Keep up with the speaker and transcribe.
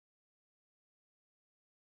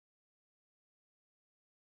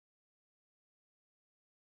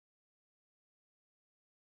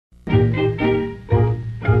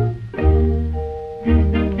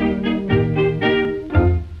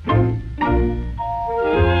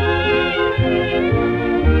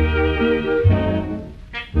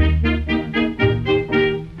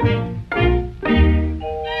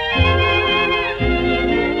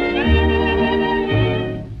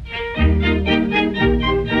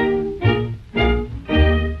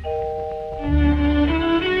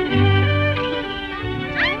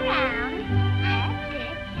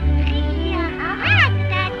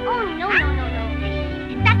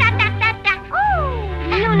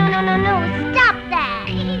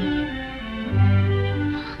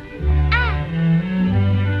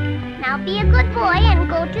Be a good boy and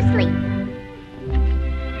go to sleep.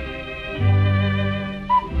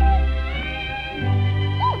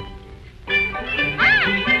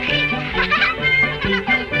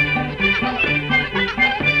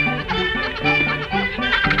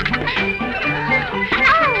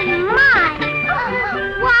 Oh, my!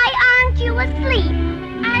 Why aren't you asleep?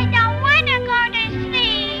 I don't want to go to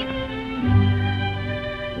sleep.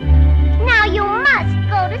 Now you must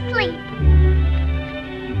go to sleep.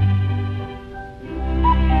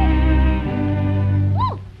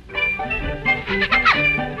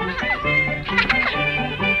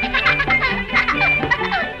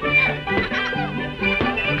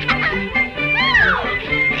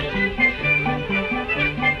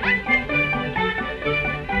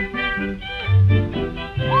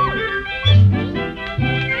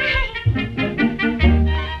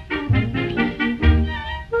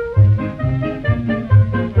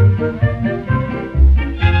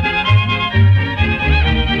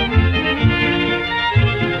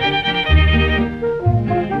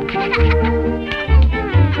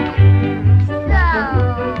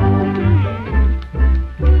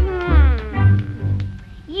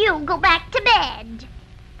 Go back to bed.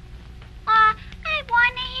 I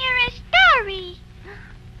want to hear a story.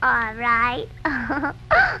 All right.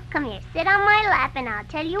 Come here, sit on my lap and I'll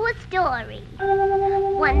tell you a story.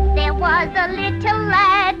 Once there was a little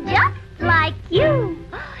lad just like you.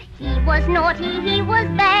 He was naughty, he was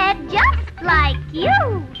bad, just like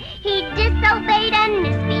you. He disobeyed and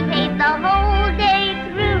misbehaved the whole day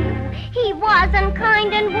through. He was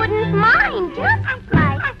unkind and wouldn't mind, just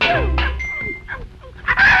like you.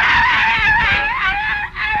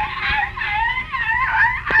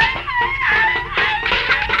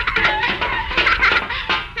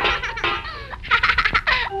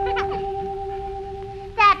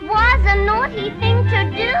 That was a naughty thing to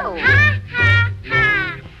do. Ha, ha,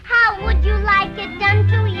 ha. How would you like it done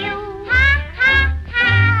to you? Ha, ha,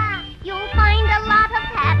 ha. You'll find a lot of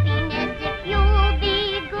happiness if you'll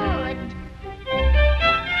be good.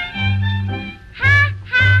 Ha,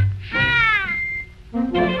 ha, ha.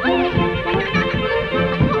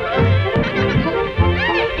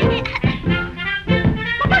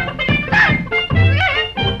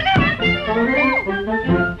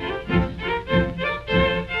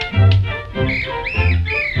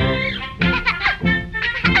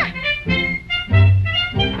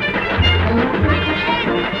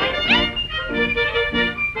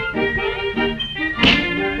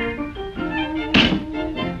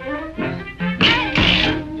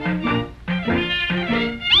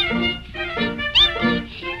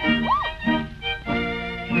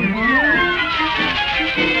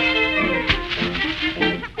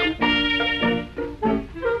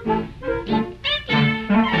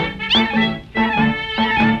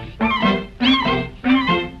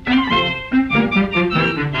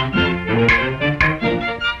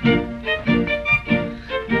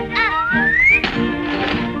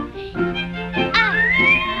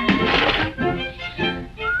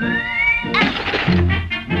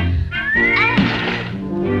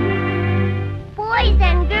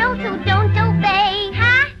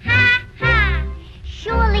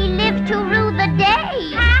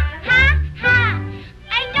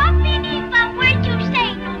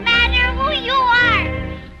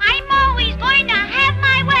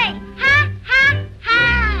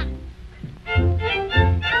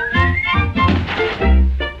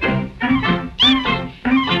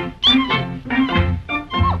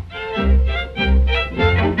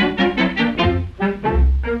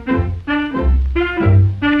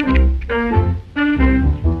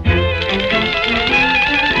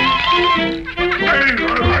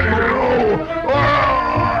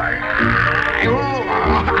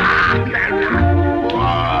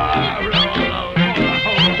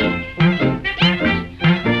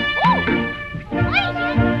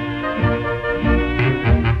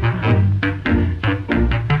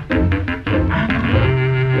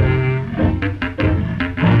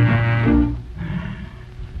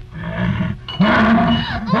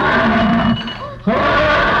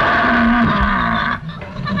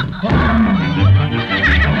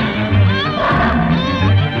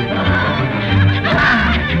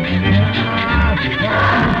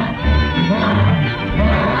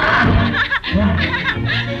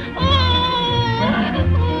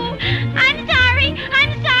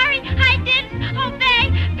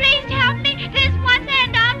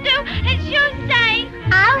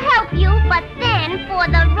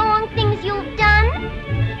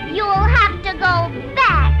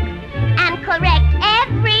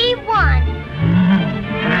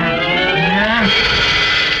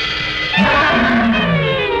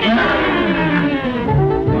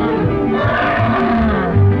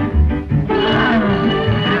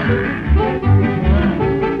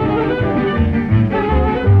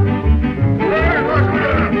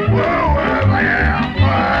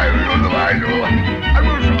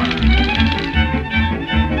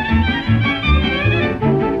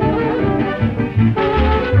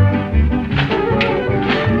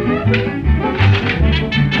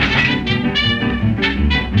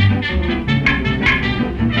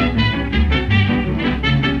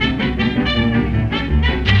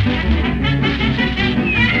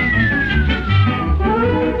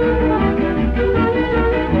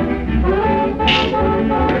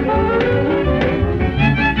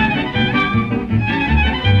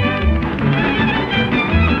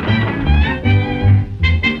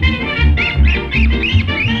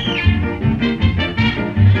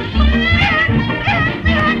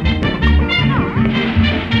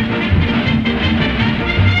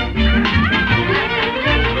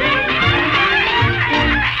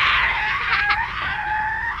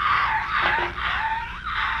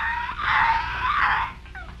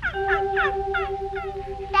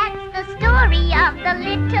 story of the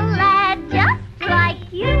little lad.